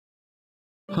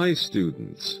Hi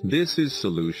students, this is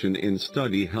SolutionInn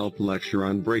Study Help Lecture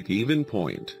on Break-Even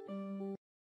Point.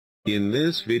 In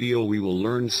this video we will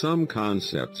learn some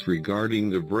concepts regarding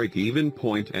the break-even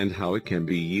point and how it can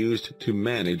be used to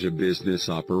manage a business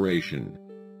operation.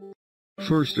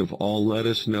 First of all, let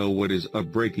us know what is a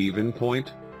break-even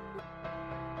point.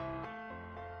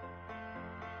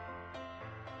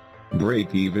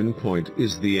 Break-even point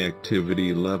is the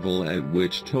activity level at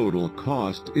which total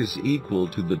cost is equal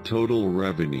to the total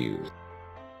revenues.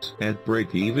 At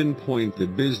break-even point the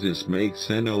business makes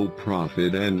no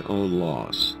profit and no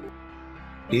loss.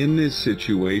 In this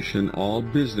situation all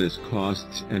business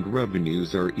costs and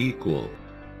revenues are equal.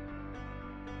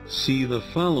 See the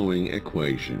following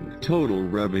equation. Total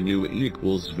revenue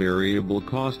equals variable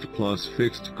cost plus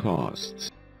fixed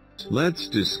costs. Let's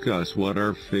discuss what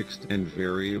are fixed and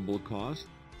variable cost.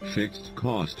 Fixed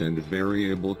cost and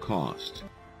variable cost.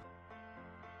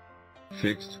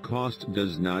 Fixed cost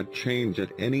does not change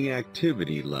at any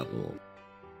activity level.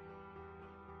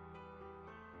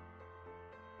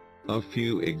 A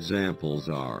few examples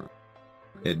are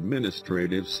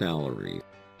administrative salary,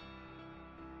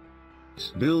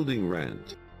 building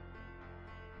rent,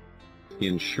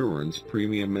 insurance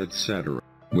premium, etc.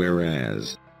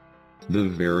 Whereas the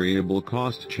variable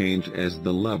cost change as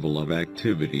the level of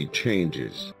activity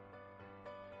changes.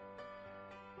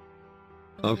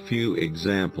 A few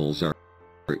examples are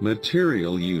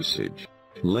material usage,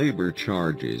 labor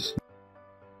charges,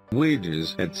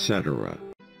 wages, etc.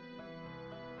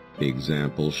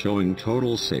 Example showing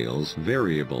total sales,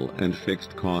 variable and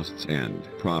fixed costs, and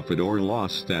profit or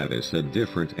loss status at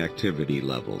different activity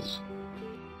levels.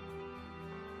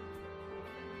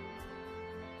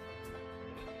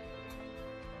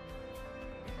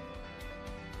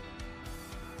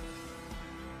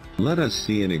 Let us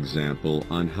see an example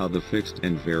on how the fixed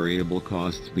and variable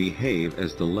costs behave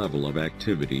as the level of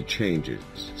activity changes.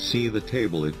 See the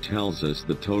table, it tells us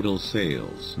the total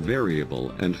sales,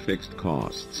 variable and fixed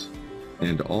costs,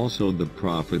 and also the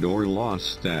profit or loss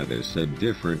status at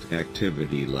different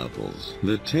activity levels.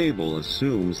 The table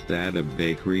assumes that a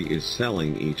bakery is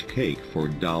selling each cake for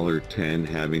 $10,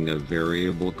 having a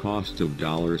variable cost of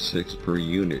 $6 per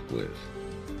unit with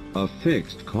a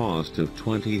fixed cost of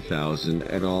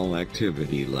 $20,000 at all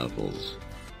activity levels.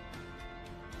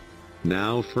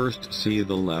 Now first see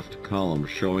the left column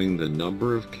showing the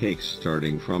number of cakes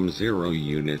starting from 0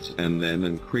 units and then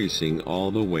increasing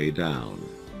all the way down.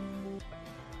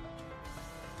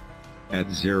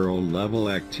 At 0 level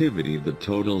activity the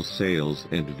total sales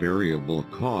and variable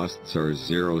costs are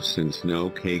 0 since no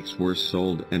cakes were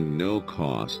sold and no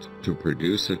cost to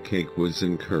produce a cake was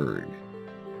incurred.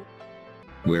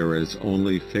 Whereas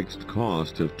only fixed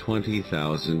cost of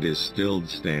 $20,000 is still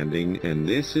standing, and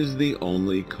this is the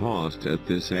only cost at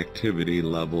this activity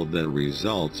level that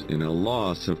results in a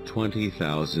loss of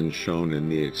 $20,000 shown in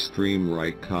the extreme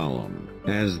right column.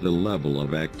 As the level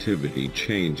of activity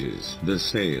changes, the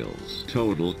sales,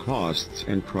 total costs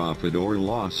and profit or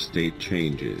loss state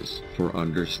changes. For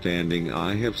understanding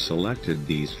I have selected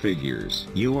these figures.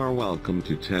 You are welcome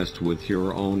to test with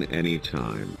your own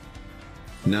anytime.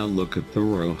 Now look at the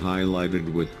row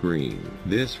highlighted with green.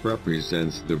 This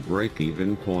represents the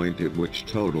break-even point at which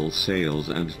total sales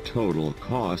and total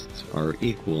costs are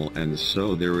equal, and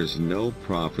so there is no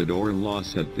profit or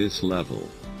loss at this level.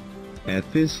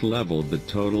 At this level the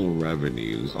total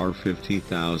revenues are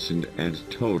 $50,000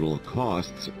 and total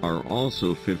costs are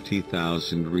also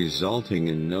 $50,000, resulting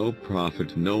in no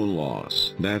profit, no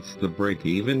loss. That's the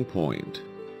break-even point.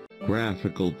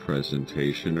 Graphical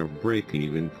presentation of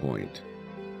break-even point.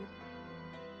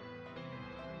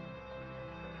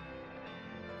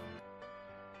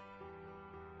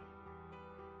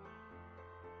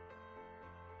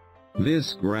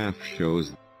 This graph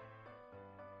shows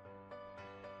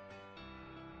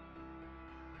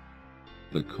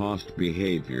the cost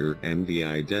behavior and the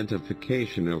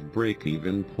identification of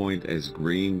break-even point as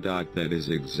green dot. That is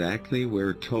exactly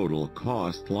where total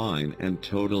cost line and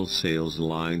total sales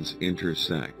lines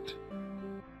intersect.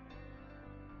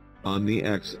 On the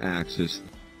x-axis,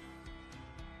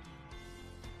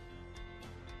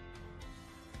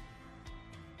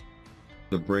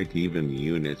 the break-even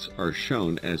units are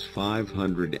shown as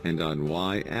 500 and on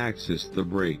y-axis the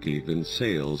break-even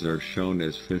sales are shown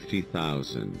as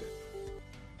 50,000.